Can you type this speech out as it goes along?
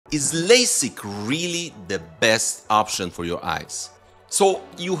Is LASIK really the best option for your eyes? So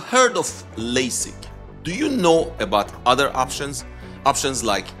you heard of LASIK. Do you know about other options? Options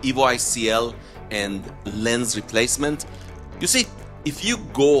like EVO ICL and lens replacement? You see, if you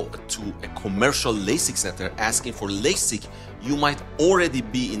go to a commercial LASIK center asking for LASIK, you might already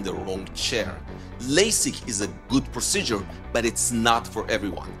be in the wrong chair. LASIK is a good procedure, but it's not for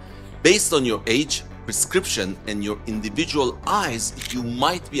everyone. Based on your age, prescription, and your individual eyes, you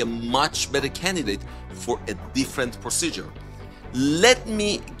might be a much better candidate for a different procedure. Let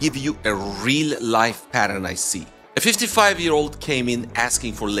me give you a real-life pattern I see. A 55-year-old came in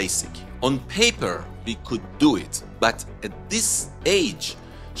asking for LASIK. On paper, we could do it, but at this age,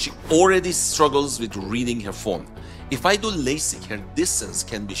 she already struggles with reading her phone. If I do LASIK, her distance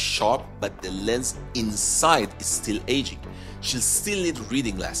can be sharp, but the lens inside is still aging. She'll still need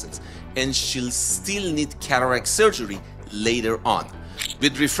reading glasses, and she'll still need cataract surgery later on.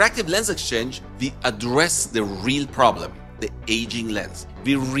 With refractive lens exchange, we address the real problem, the aging lens.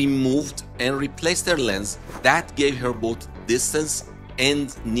 We removed and replaced her lens. That gave her both distance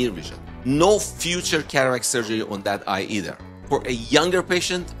and near vision. No future cataract surgery on that eye either. For a younger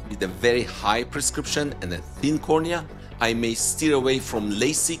patient with a very high prescription and a thin cornea, I may steer away from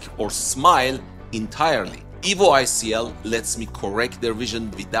LASIK or SMILE entirely. EVO ICL lets me correct their vision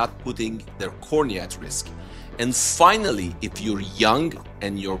without putting their cornea at risk. And finally, if you're young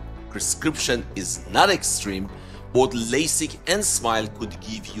and your prescription is not extreme, both LASIK and SMILE could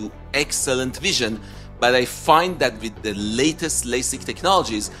give you excellent vision, but I find that with the latest LASIK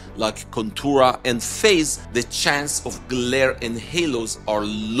technologies like Contura and Phase, the chance of glare and halos are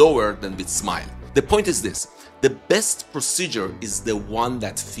lower than with SMILE. The point is this: the best procedure is the one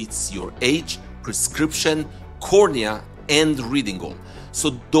that fits your age, prescription, cornea, and reading goal.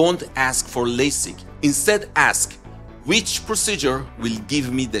 So don't ask for LASIK. Instead, ask, which procedure will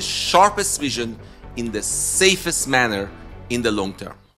give me the sharpest vision in the safest manner in the long term?